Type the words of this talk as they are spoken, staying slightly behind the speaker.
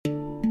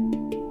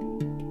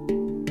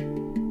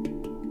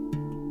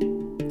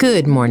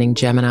Good morning,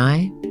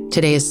 Gemini.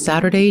 Today is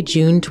Saturday,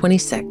 June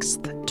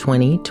 26th,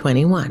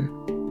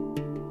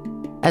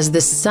 2021. As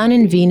the Sun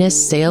and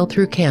Venus sail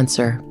through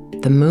Cancer,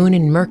 the Moon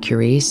and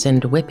Mercury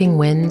send whipping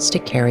winds to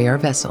carry our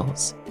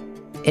vessels.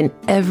 In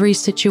every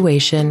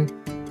situation,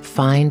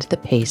 find the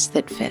pace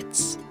that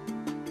fits.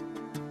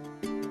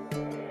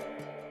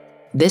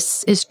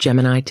 This is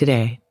Gemini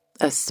Today,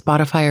 a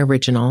Spotify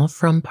original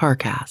from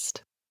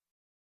Parcast.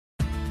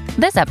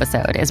 This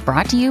episode is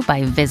brought to you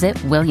by Visit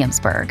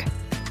Williamsburg.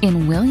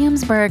 In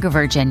Williamsburg,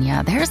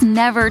 Virginia, there's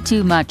never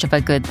too much of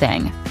a good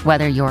thing.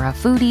 Whether you're a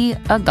foodie,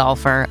 a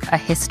golfer, a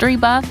history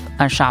buff,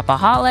 a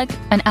shopaholic,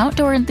 an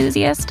outdoor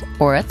enthusiast,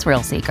 or a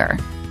thrill seeker,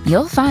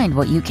 you'll find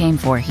what you came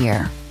for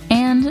here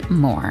and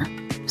more.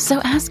 So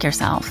ask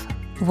yourself,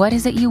 what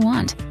is it you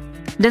want?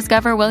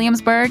 Discover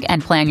Williamsburg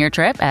and plan your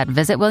trip at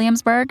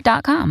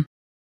visitwilliamsburg.com.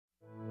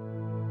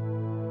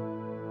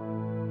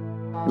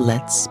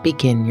 Let's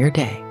begin your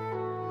day.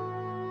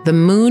 The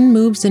moon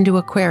moves into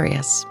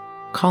Aquarius,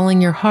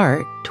 calling your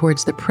heart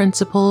towards the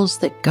principles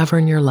that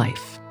govern your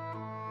life.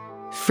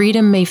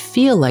 Freedom may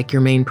feel like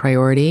your main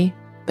priority,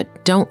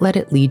 but don't let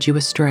it lead you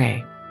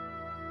astray.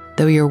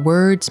 Though your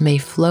words may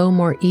flow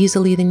more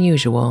easily than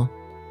usual,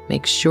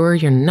 make sure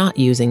you're not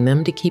using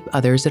them to keep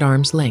others at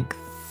arm's length.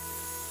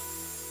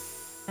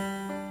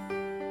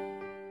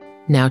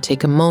 Now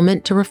take a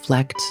moment to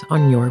reflect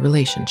on your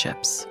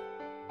relationships.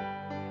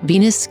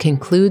 Venus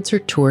concludes her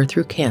tour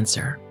through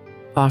Cancer,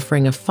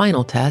 offering a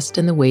final test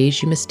in the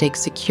ways you mistake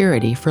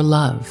security for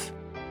love.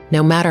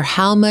 No matter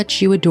how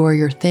much you adore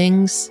your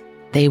things,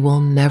 they will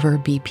never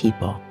be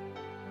people.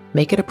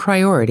 Make it a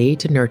priority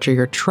to nurture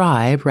your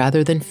tribe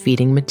rather than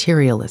feeding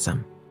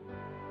materialism.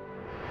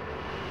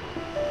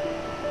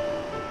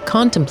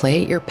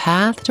 Contemplate your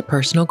path to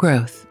personal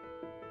growth.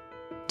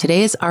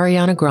 Today is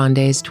Ariana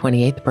Grande's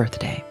 28th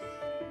birthday.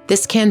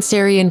 This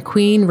Cancerian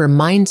queen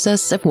reminds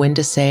us of when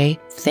to say,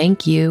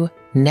 thank you,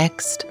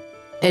 next.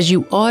 As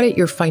you audit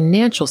your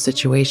financial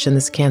situation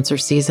this Cancer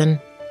season,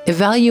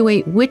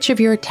 evaluate which of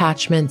your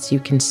attachments you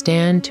can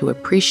stand to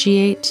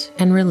appreciate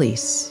and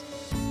release.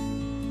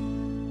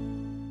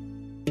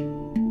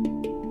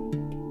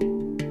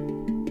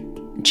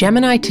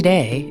 Gemini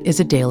Today is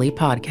a daily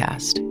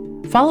podcast.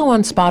 Follow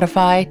on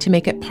Spotify to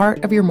make it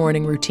part of your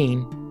morning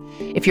routine.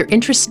 If you're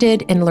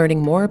interested in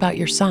learning more about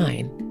your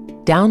sign,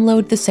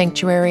 download the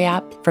Sanctuary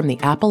app from the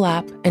Apple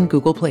app and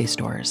Google Play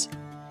stores.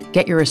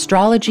 Get your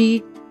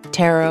astrology,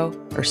 tarot,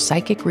 or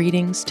psychic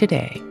readings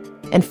today.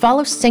 And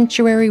follow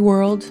Sanctuary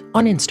World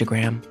on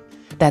Instagram.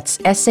 That's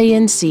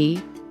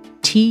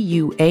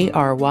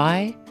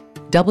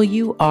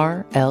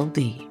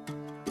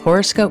SANCTUARYWRLD.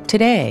 Horoscope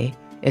Today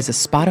is a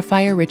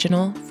Spotify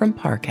original from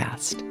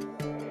Parcast.